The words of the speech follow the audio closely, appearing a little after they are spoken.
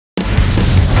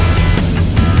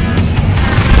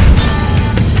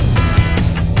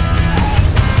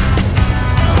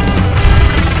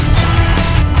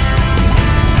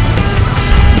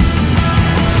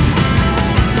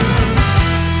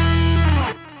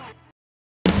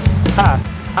Hi,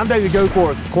 I'm David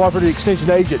GoForth, Cooperative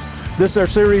Extension Agent. This is our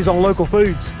series on local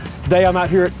foods. Today I'm out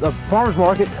here at the farmer's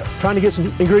market trying to get some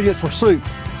ingredients for soup.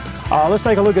 Let's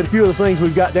take a look at a few of the things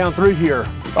we've got down through here.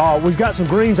 We've got some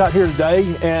greens out here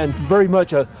today, and very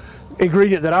much a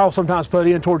ingredient that I'll sometimes put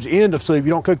in towards the end of soup. You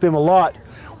don't cook them a lot.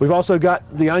 We've also got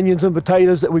the onions and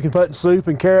potatoes that we can put in soup,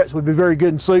 and carrots would be very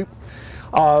good in soup.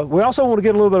 We also want to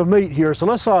get a little bit of meat here, so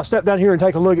let's step down here and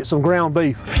take a look at some ground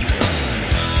beef.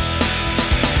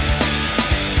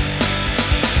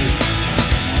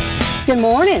 Good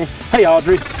morning. Hey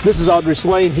Audrey, this is Audrey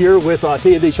Swain here with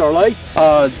T&D Charlet.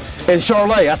 And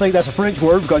Charlet, I think that's a French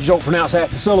word because you don't pronounce half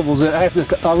the syllables, half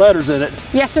the letters in it.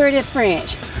 Yes, sir, it is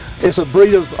French. It's a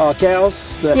breed of cows?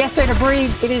 Yes, sir,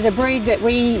 it is a breed that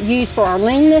we use for our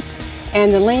leanness,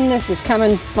 and the leanness is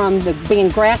coming from being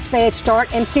grass-fed,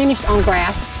 start and finished on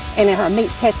grass, and our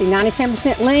meat's tested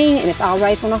 97% lean, and it's all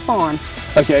raised on our farm.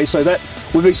 Okay, so that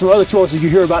would be some other choices. You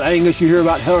hear about Angus, you hear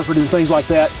about Hereford and things like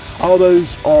that. All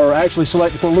those are actually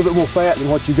selected for a little bit more fat than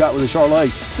what you got with the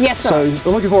Charlet. Yes, sir. So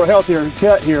we're looking for a healthier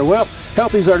cut here. Well,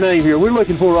 healthy's our name here. We're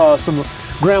looking for some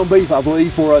ground beef, I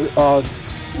believe, for a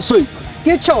soup.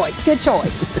 Good choice, good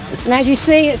choice. And as you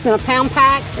see, it's in a pound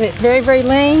pack, and it's very, very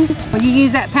lean. When you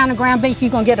use that pound of ground beef,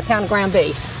 you're going to get a pound of ground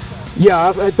beef. Yeah,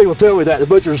 I've had people tell me that. The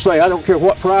butchers say, I don't care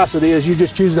what price it is, you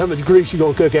just choose how much grease you're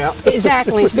going to cook out.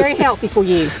 Exactly, it's very healthy for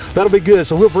you. That'll be good,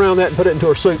 so we'll brown that and put it into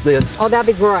our soup then. Oh,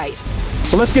 that'd be great.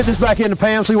 Well, let's get this back into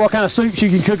Pam, see what kind of soup she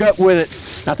can cook up with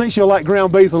it. I think she'll like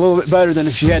ground beef a little bit better than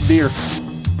if she had deer.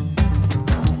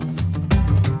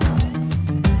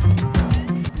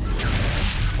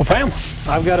 Well, Pam,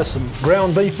 I've got us some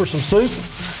ground beef for some soup.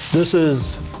 This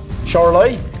is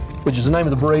Charlet, which is the name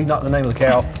of the breed, not the name of the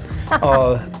cow.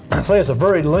 I say it's a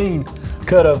very lean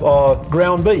cut of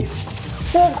ground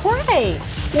beef. Well, great.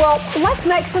 Well, let's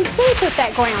make some soup with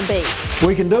that ground beef.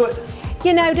 We can do it.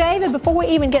 You know, David, before we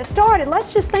even get started,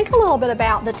 let's just think a little bit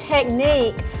about the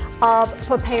technique of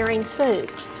preparing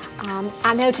soup.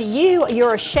 I know to you,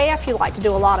 you're a chef, you like to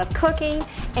do a lot of cooking,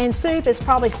 and soup is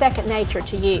probably second nature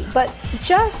to you. But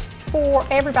just for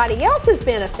everybody else's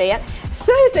benefit,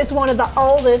 soup is one of the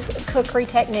oldest cookery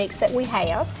techniques that we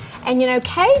have. And you know,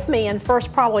 cavemen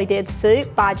first probably did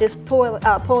soup by just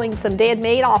pulling some dead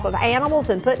meat off of animals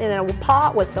and putting it in a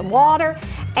pot with some water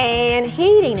and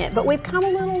heating it. But we've come a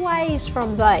little ways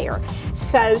from there.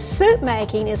 So soup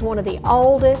making is one of the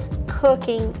oldest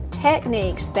cooking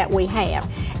techniques that we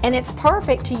have. And it's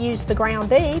perfect to use the ground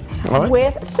beef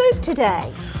with soup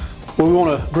today. Well, we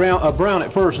want to brown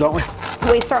it first, don't we?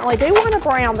 We certainly do want to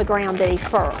brown the ground beef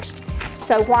first.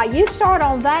 So while you start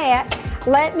on that,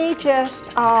 let me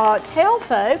just tell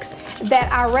folks that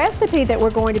our recipe that we're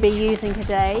going to be using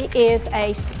today is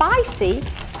a spicy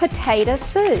potato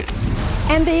soup.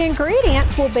 And the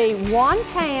ingredients will be 1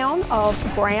 pound of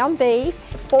ground beef,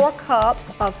 4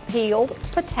 cups of peeled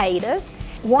potatoes,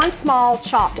 1 small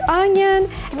chopped onion,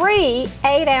 3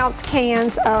 8-ounce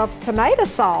cans of tomato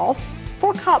sauce,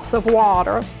 4 cups of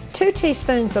water, 2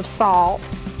 teaspoons of salt,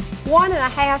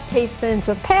 1.5 teaspoons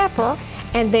of pepper,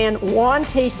 and then 1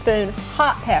 teaspoon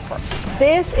hot pepper.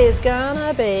 This is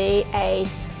gonna be a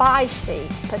spicy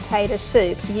potato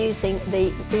soup using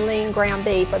the lean ground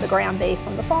beef or the ground beef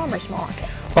from the farmer's market.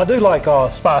 I do like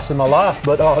spice in my life,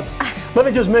 but let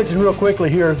me just mention real quickly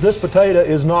here, this potato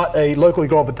is not a locally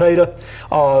grown potato.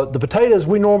 The potatoes,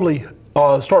 we normally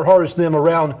start harvesting them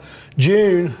around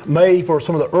June, May for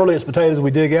some of the earliest potatoes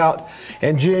we dig out.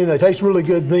 In June, they taste really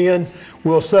good then.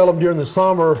 We'll sell them during the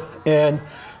summer, and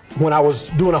when I was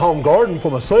doing a home garden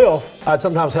for myself, I'd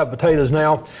sometimes have potatoes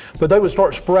now, but they would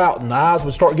start sprouting. The eyes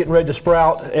would start getting ready to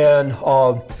sprout, and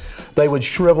they would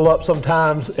shrivel up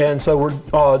sometimes, and so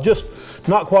we're just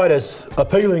not quite as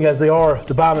appealing as they are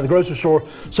to buy them in the grocery store.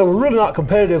 So we're really not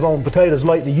competitive on potatoes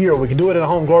late in the year. We can do it in a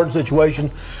home garden situation.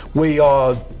 We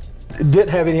didn't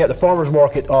have any at the farmer's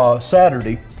market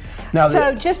Saturday. Now,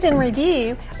 so just in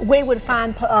review, we would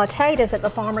find potatoes at the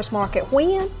farmer's market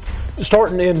when?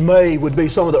 Starting in May would be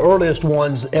some of the earliest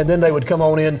ones, and then they would come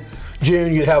on in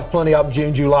June. You'd have plenty of them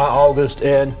June, July, August,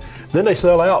 and then they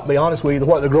sell out, to be honest with you,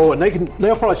 what they're growing.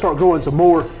 They'll probably start growing some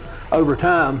more over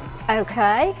time.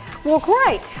 Okay, well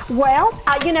great. Well,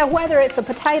 you know, whether it's a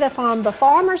potato from the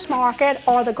farmer's market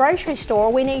or the grocery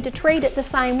store, we need to treat it the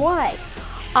same way.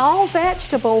 All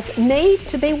vegetables need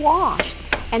to be washed.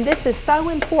 And this is so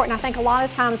important. I think a lot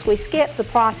of times we skip the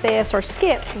process or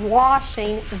skip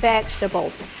washing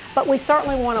vegetables. But we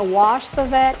certainly want to wash the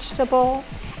vegetable,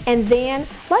 and then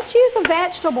let's use a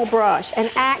vegetable brush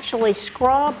and actually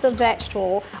scrub the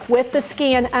vegetable with the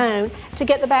skin on to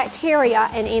get the bacteria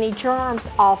and any germs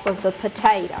off of the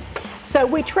potato. So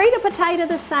we treat a potato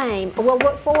the same. We'll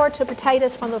look forward to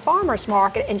potatoes from the farmer's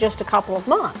market in just a couple of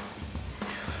months.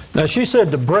 Now she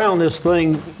said to brown this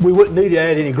thing, we wouldn't need to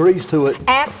add any grease to it.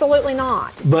 Absolutely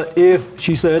not. But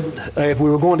she said, if we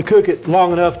were going to cook it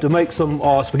long enough to make some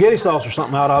spaghetti sauce or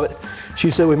something out of it, she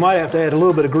said we might have to add a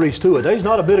little bit of grease to it. There's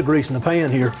not a bit of grease in the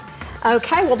pan here.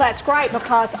 Okay, well that's great,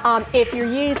 because if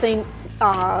you're using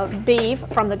beef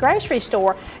from the grocery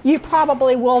store, you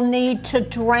probably will need to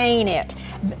drain it.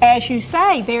 As you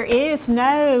say, there is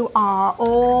no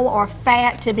oil or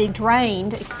fat to be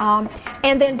drained.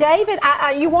 And then David,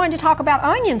 you wanted to talk about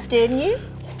onions, didn't you?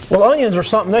 Well, onions are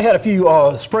something, they had a few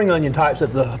spring onion types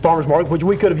at the farmer's market, which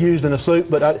we could have used in a soup,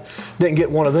 but I didn't get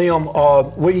one of them.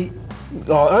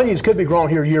 Onions could be grown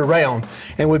here year round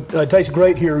and would taste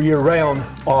great here year round.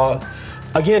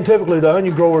 Again, typically the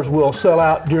onion growers will sell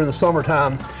out during the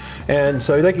summertime, and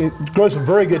so they can grow some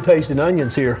very good tasting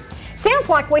onions here. Sounds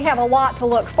like we have a lot to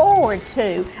look forward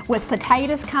to with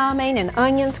potatoes coming and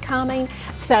onions coming.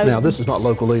 So now this is not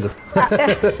local either.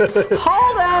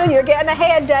 Hold on, you're getting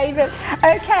ahead, David.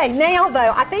 Okay, now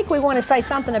though, I think we want to say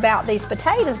something about these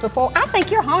potatoes before. I think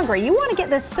you're hungry. You want to get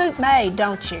this soup made,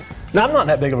 don't you? No, I'm not in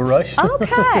that big of a rush.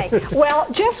 Okay. Well,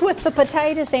 just with the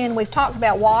potatoes then, we've talked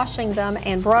about washing them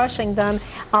and brushing them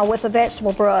with a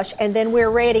vegetable brush, and then we're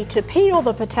ready to peel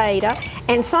the potato.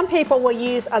 And some people will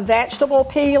use a vegetable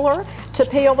peeler to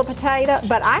peel the potato,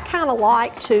 but I kind of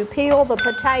like to peel the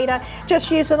potato just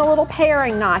using a little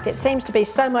paring knife. It seems to be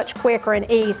so much quicker and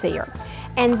easier.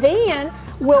 And then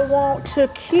we'll want to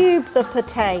cube the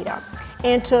potato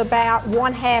into about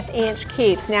 1/2 inch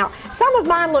cubes. Now, some of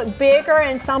mine look bigger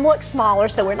and some look smaller,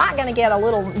 so we're not going to get a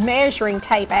little measuring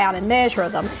tape out and measure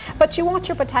them, but you want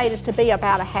your potatoes to be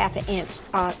about 1/2 inch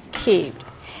cubed.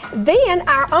 Then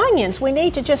our onions, we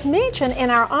need to just mention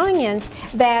in our onions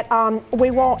that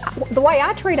the way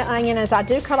I treat an onion is I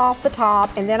do cut off the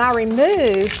top, and then I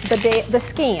remove the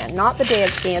skin, not the dead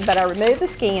skin, but I remove the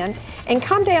skin and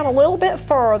come down a little bit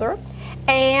further.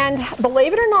 And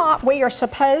believe it or not, we are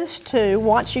supposed to,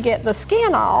 once you get the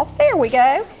skin off, there we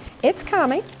go, it's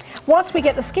coming. Once we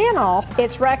get the skin off,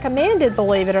 it's recommended,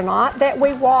 believe it or not, that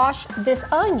we wash this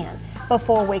onion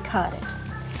before we cut it.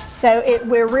 So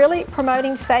we're really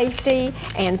promoting safety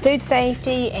and food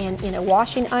safety and,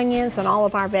 washing onions and all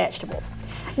of our vegetables.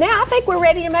 Now I think we're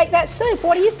ready to make that soup.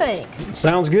 What do you think?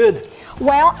 Sounds good.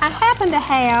 Well, I happen to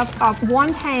have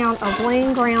 1 pound of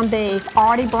lean ground beef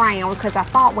already browned because I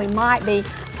thought we might be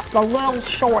a little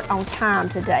short on time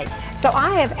today. So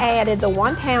I have added the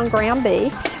 1 pound ground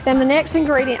beef. Then the next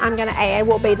ingredient I'm going to add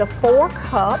will be the 4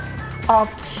 cups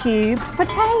of cubed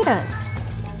potatoes.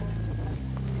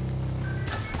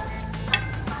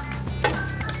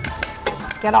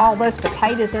 Get all those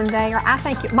potatoes in there. I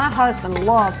think my husband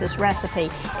loves this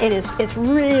recipe. It's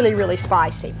really, really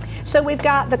spicy. So we've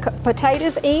got the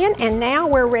potatoes in, and now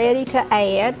we're ready to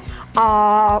add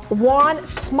 1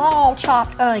 small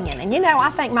chopped onion. And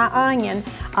I think my onion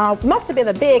must have been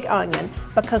a big onion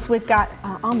because we've got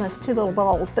almost 2 little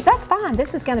bowls, but that's fine.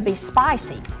 This is going to be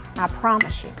spicy, I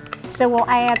promise you. So we'll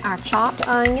add our chopped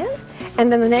onions,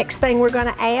 and then the next thing we're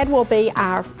going to add will be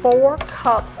our 4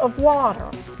 cups of water.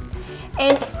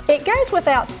 And it goes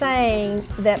without saying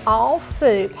that all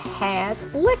soup has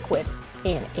liquid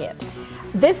in it.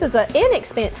 This is an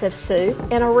inexpensive soup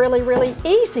and a really, really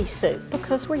easy soup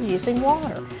because we're using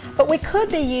water. But we could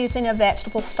be using a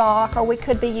vegetable stock, or we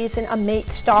could be using a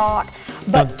meat stock.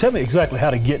 But now, tell me exactly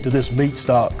how to get to this meat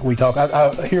stock we talk.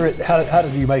 I hear it. How do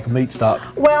you make a meat stock?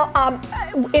 Well,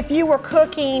 if you were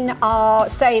cooking,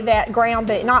 say that ground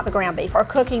beef, not the ground beef, or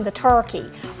cooking the turkey,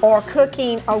 or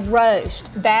cooking a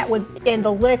roast, that would, and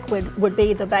the liquid would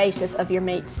be the basis of your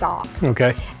meat stock.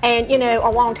 Okay. And a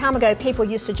long time ago, people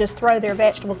used to just throw their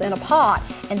vegetables in a pot,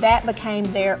 and that became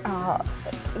their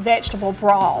vegetable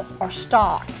broth or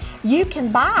stock. You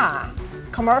can buy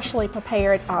commercially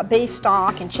prepared beef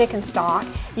stock and chicken stock.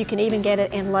 You can even get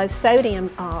it in low sodium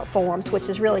forms, which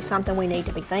is really something we need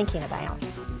to be thinking about.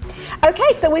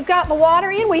 Okay, so we've got the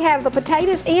water in, we have the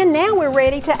potatoes in, now we're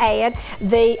ready to add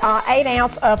the 8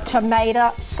 ounce of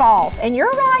tomato sauce. And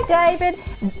you're right, David,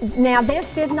 now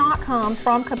this did not come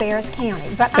from Cabarrus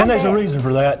County. And there's a reason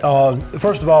for that.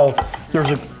 First of all,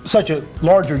 there's such a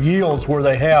larger yields where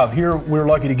they have. Here we're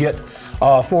lucky to get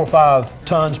 4 or 5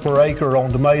 tons per acre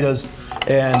on tomatoes,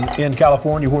 and in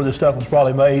California where this stuff was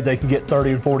probably made, they can get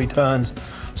 30 and 40 tons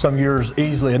some years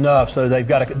easily enough, so they've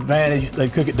got an advantage. They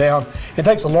cook it down. It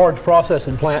takes a large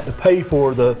processing plant to pay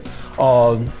for the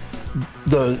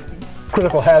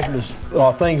critical hazardous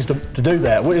things to do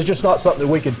that. It's just not something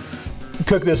that we could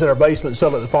cook this in our basement and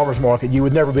sell it at the farmer's market. You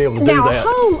would never be able to do now, that.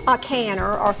 Now, a home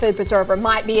canner or food preserver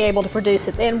might be able to produce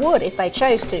it, and would if they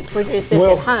chose to produce this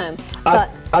at home.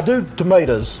 But I do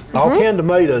tomatoes. I'll can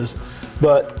tomatoes,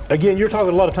 but again, you're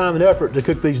talking a lot of time and effort to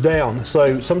cook these down.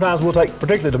 So sometimes we'll take,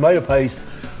 particularly tomato paste,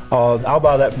 I'll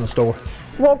buy that from the store.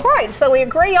 Well, great. So we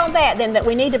agree on that then, that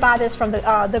we need to buy this from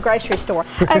the grocery store.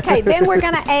 Okay, then we're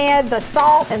going to add the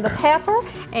salt and the pepper,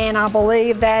 and I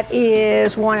believe that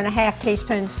is 1½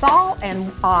 teaspoon salt and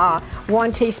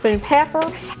 1 teaspoon pepper.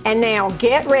 And now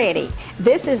get ready.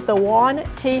 This is the 1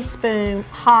 teaspoon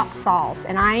hot sauce,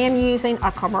 and I am using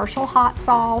a commercial hot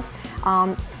sauce.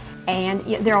 And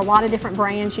there are a lot of different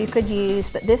brands you could use,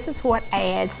 but this is what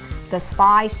adds the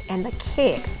spice and the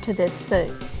kick to this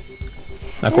soup.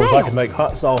 Now, of course, I can make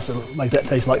hot sauce and make that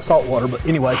taste like salt water, but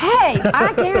anyway. Hey,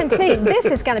 I guarantee this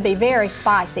is going to be very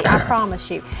spicy, I promise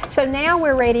you. So now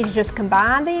we're ready to just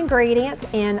combine the ingredients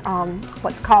in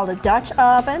what's called a Dutch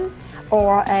oven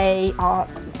or a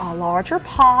larger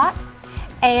pot.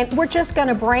 And we're just going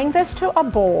to bring this to a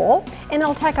boil, and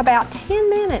it'll take about 10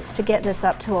 minutes to get this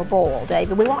up to a boil,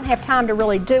 David. We won't have time to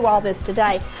really do all this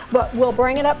today, but we'll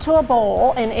bring it up to a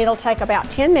boil, and it'll take about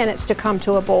 10 minutes to come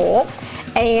to a boil.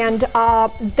 And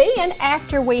then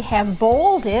after we have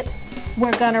boiled it,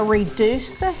 we're going to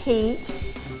reduce the heat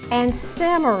and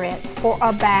simmer it for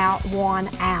about 1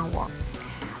 hour.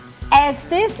 As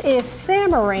this is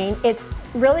simmering, it's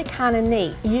really kind of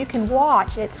neat. You can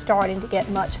watch it starting to get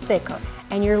much thicker,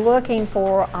 and you're looking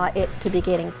for it to be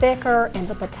getting thicker and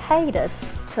the potatoes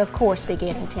to, of course, be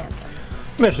getting tender.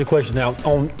 Let me ask you a question now.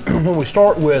 When we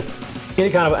start with any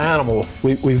kind of animal,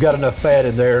 we've got enough fat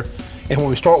in there, and when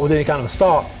we start with any kind of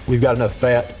stock, we've got enough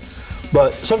fat.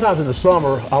 But sometimes in the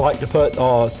summer, I like to put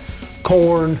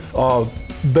corn,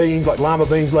 beans, like lima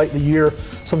beans late in the year,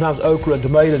 sometimes okra and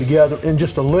tomato together in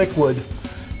just a liquid,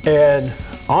 and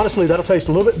honestly, that'll taste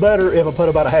a little bit better if I put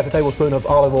about ½ tablespoon of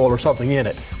olive oil or something in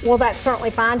it. Well, that's certainly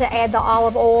fine to add the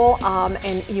olive oil,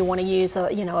 and you want to use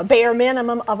a bare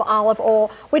minimum of olive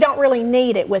oil. We don't really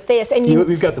need it with this. And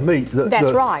we've got the meat.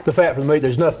 That's right. The fat from the meat.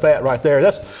 There's enough fat right there.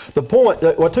 That's the point.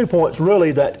 Well, 2 points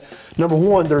really. That number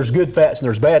one, there's good fats and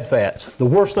there's bad fats. The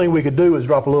worst thing we could do is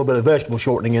drop a little bit of vegetable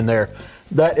shortening in there.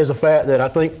 That is a fat that I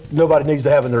think nobody needs to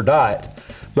have in their diet.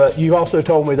 But you also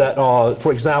told me that,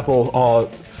 for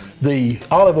example, the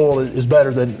olive oil is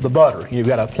better than the butter. You've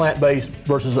got a plant-based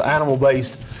versus an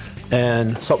animal-based,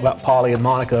 and something about poly and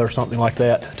Monica or something like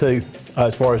that too,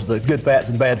 as far as the good fats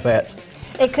and bad fats.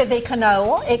 It could be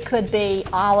canola, it could be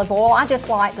olive oil. I just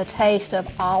like the taste of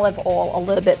olive oil a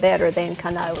little bit better than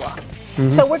canola.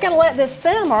 So we're going to let this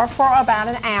simmer for about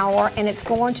an hour, and it's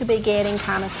going to be getting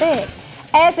kind of thick.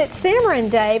 As it's simmering,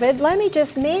 David, let me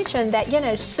just mention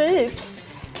that, soups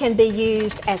can be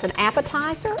used as an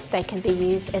appetizer. They can be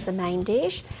used as a main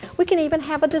dish. We can even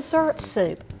have a dessert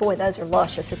soup. Boy, those are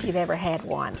luscious if you've ever had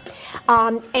one.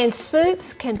 And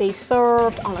soups can be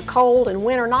served on a cold and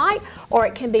winter night, or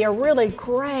it can be a really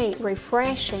great,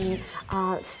 refreshing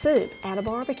soup at a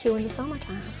barbecue in the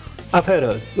summertime. I've had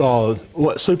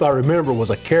what soup I remember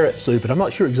was a carrot soup, and I'm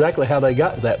not sure exactly how they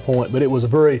got to that point, but it was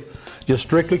just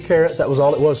strictly carrots. That was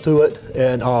all it was to it,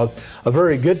 and a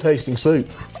very good tasting soup.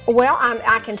 Well,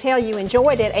 I can tell you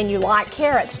enjoyed it, and you like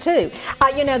carrots too.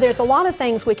 There's a lot of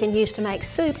things we can use to make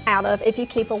soup out of if you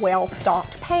keep a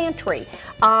well-stocked pantry.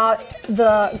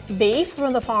 The beef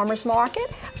from the farmer's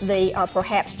market, the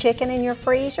perhaps chicken in your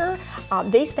freezer,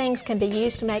 these things can be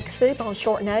used to make soup on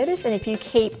short notice. And if you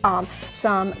keep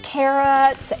some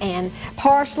carrots and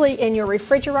parsley in your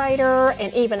refrigerator,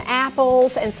 and even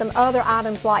apples and some other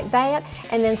items like that,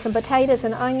 and then some potatoes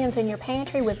and onions in your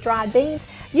pantry with dried beans,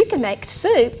 you can make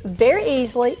soup very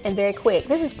easily and very quick.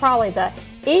 This is probably the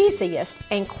easiest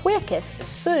and quickest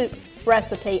soup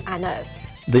recipe I know.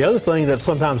 The other thing that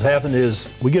sometimes happens is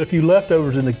we get a few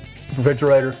leftovers in the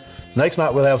refrigerator. Next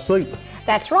night we'll have soup.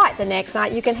 That's right, the next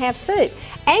night you can have soup.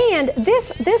 And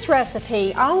this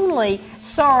recipe only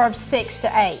serves 6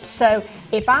 to 8. So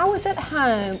if I was at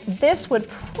home, this would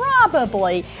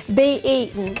probably be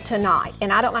eaten tonight.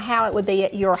 And I don't know how it would be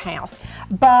at your house.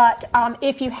 But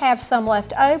if you have some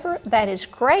left over, that is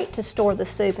great to store the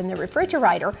soup in the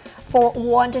refrigerator for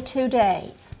 1 to 2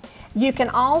 days. You can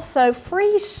also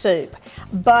freeze soup.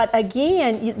 But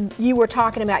again, you were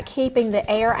talking about keeping the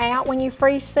air out when you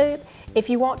freeze soup. If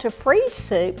you want to freeze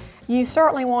soup, you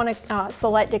certainly want to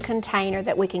select a container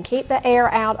that we can keep the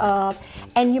air out of,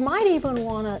 and you might even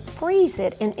want to freeze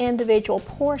it in individual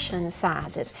portion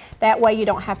sizes. That way you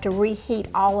don't have to reheat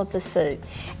all of the soup.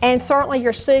 And certainly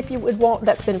your soup you would want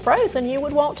that's been frozen, you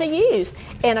would want to use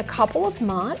in a couple of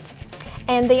months.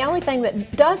 And the only thing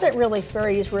that doesn't really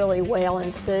freeze really well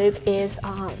in soup is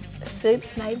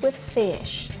soups made with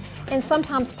fish. And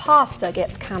sometimes pasta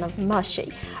gets kind of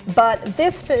mushy. But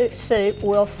this soup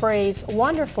will freeze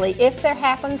wonderfully if there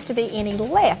happens to be any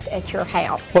left at your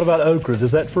house. What about okra?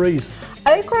 Does that freeze?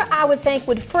 Okra, I would think,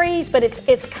 would freeze, but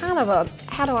it's kind of a,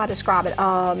 how do I describe it?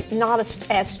 Not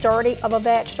as sturdy of a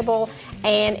vegetable,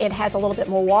 and it has a little bit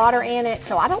more water in it,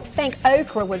 so I don't think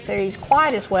okra would freeze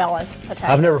quite as well as potatoes.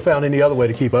 I've never found any other way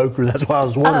to keep okra. That's why I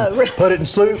was wondering. Oh, really? Put it in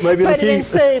soup, maybe it'll keep. Put it in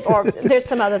soup, or there's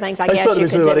some other things I guess you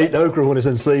could do. I'd eat okra when it's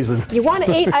in season. You want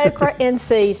to eat okra in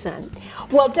season.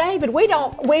 Well, David,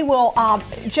 we will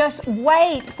just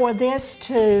wait for this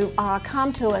to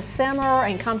come to a simmer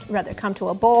and come to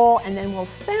a boil, and then we'll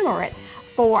simmer it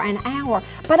for an hour.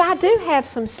 But I do have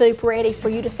some soup ready for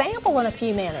you to sample in a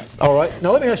few minutes. All right.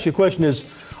 Now let me ask you a question. Is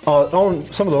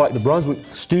on some of the Brunswick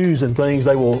stews and things,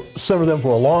 they will simmer them for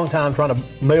a long time, trying to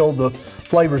meld the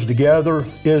flavors together.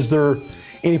 Is there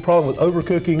any problem with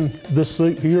overcooking this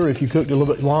soup here if you cooked it a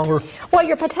little bit longer? Well,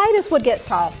 your potatoes would get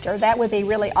softer. That would be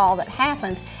really all that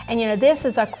happens. And you know, this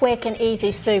is a quick and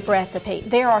easy soup recipe.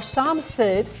 There are some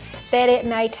soups that it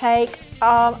may take,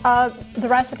 the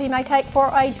recipe may take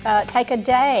take a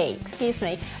day,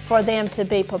 for them to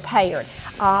be prepared.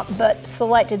 But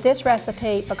selected this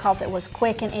recipe because it was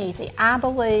quick and easy. I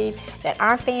believe that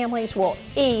our families will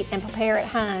eat and prepare at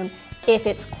home if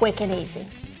it's quick and easy.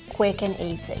 Quick and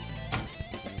easy.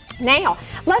 Now,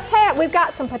 we've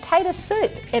got some potato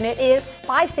soup, and it is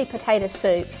spicy potato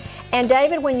soup. And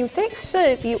David, when you pick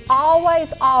soup, you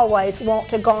always want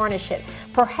to garnish it.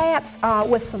 Perhaps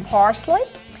with some parsley,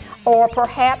 or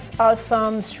perhaps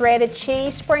some shredded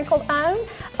cheese sprinkled on.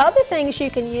 Other things you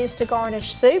can use to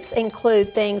garnish soups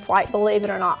include things like, believe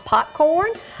it or not, popcorn,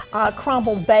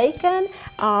 crumbled bacon,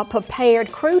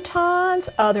 prepared croutons,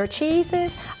 other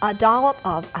cheeses, a dollop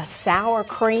of sour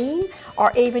cream,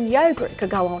 or even yogurt could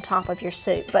go on top of your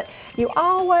soup. But you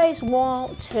always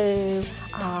want to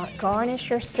garnish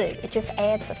your soup. It just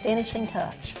adds the finishing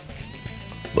touch.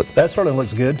 Look, that certainly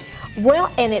looks good.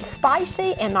 Well, and it's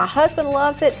spicy, and my husband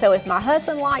loves it, so if my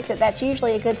husband likes it, that's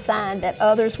usually a good sign that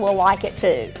others will like it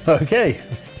too. Okay.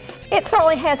 It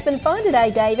certainly has been fun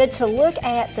today, David, to look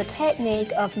at the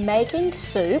technique of making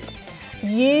soup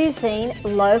using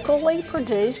locally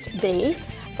produced beef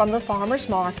from the farmer's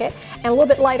market. And a little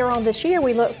bit later on this year,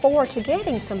 we look forward to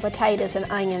getting some potatoes and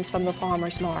onions from the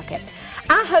farmer's market.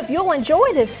 I hope you'll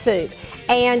enjoy this soup,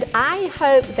 and I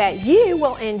hope that you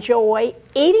will enjoy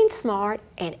eating smart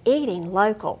and eating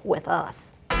local with us.